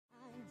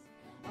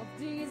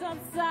dieser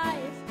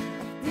Zeit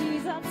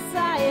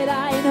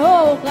ein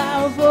Hoch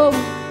auf uns,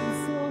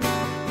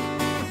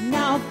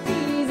 auf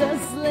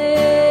dieses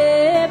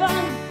Leben,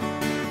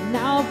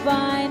 auf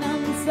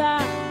einen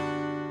Tag,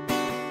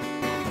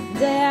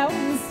 der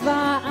uns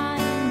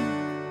vereint,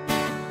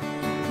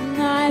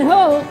 ein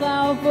Hoch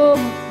auf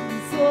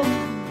uns,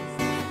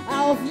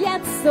 auf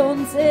jetzt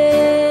und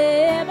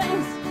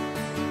ewig,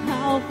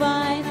 auf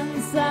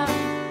einen Tag,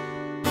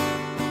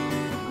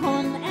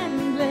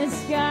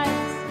 Unendlichkeit.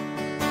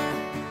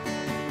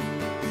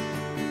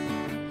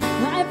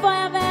 Ein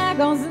Feuerwerk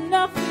aus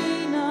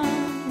Endorphinen,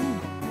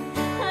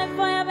 ein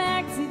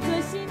Feuerwerk zieht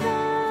durch die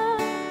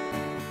Nacht.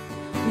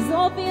 So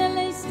viele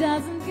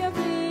Lichter sind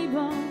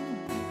geblieben,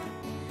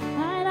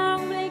 ein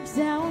Augenblick,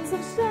 der uns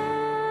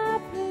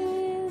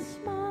unsterblich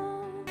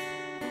macht,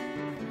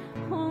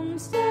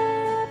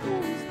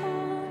 unsterblich macht.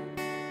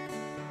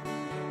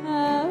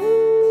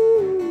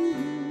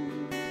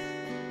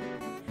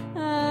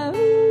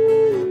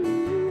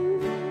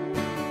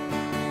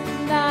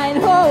 Ein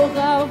Hoch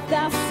auf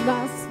das,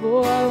 was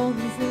vor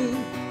uns liegt,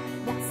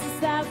 das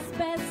ist das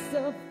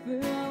Beste für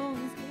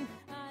uns.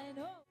 I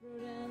know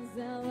prudence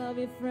and love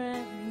your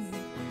friends,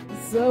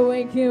 so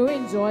we can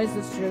enjoy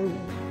the truth.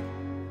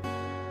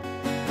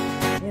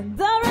 In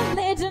the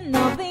religion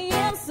of the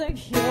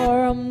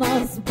insecure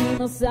must be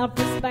no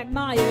self-respect,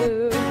 my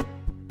youth.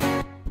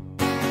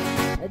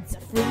 A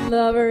different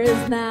lover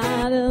is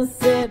not a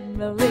sin,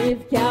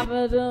 believe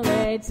capital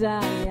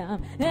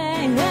H-I-M.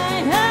 Hey,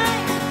 hey, hey!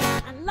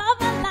 I love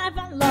my life,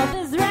 I love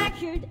this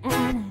record,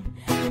 and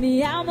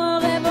mi amore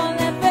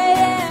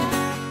volete.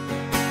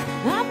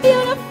 I'm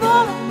beautiful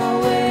on my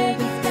way,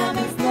 it's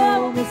coming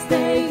slow,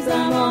 mistakes,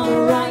 I'm on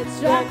the right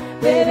track.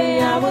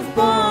 Baby, I was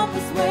born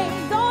this way,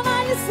 don't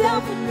lie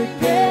yourself and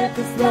regret,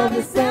 just love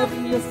yourself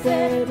and you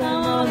said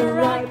I'm on the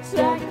right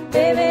track.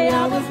 Baby,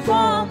 I was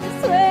born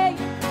this way,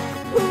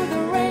 through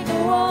the rain, the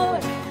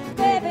wallet.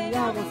 Baby,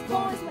 I was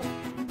born this way,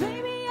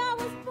 baby, I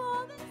was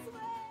born this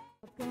way.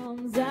 What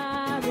comes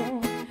out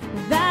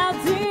without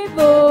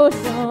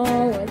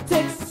devotion, it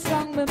takes a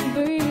strong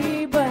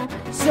memory, but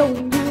I'm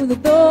showing you the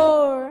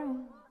door.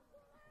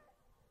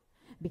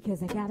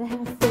 Because I gotta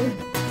have faith,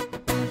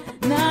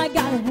 now I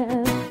gotta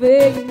have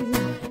faith.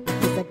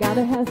 Because I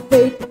gotta have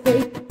faith,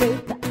 faith,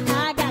 faith.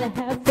 I gotta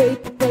have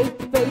faith,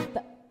 faith, faith.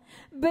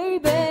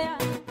 Baby,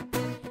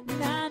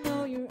 and I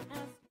know you're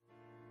asking.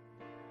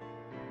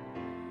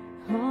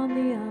 On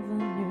the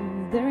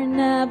avenue, there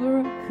never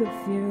a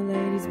curfew.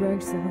 Ladies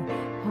work so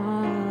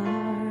hard.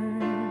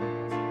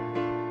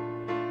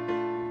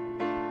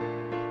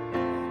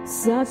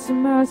 Such a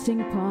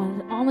melting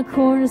pot on the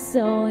corner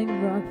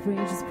selling rock,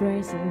 preachers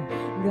praising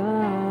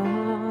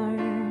God.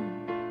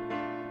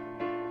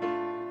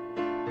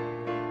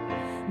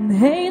 And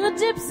hey, the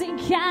gypsy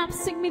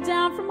cabs take me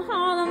down from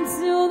Harlem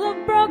to the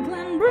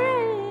Brooklyn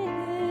Bridge.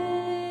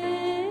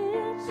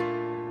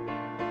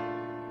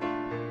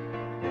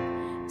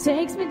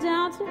 Takes me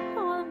down to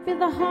Harlem, feel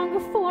the hunger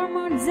for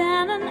more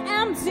than an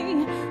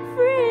empty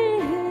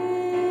fridge.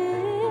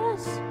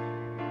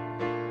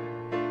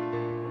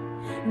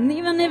 And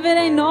even if it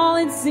ain't all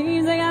it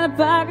seems, I got a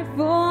pocket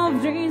full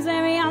of dreams.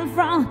 Maybe I'm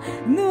from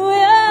New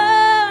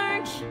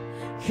York,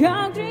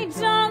 concrete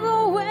jungle.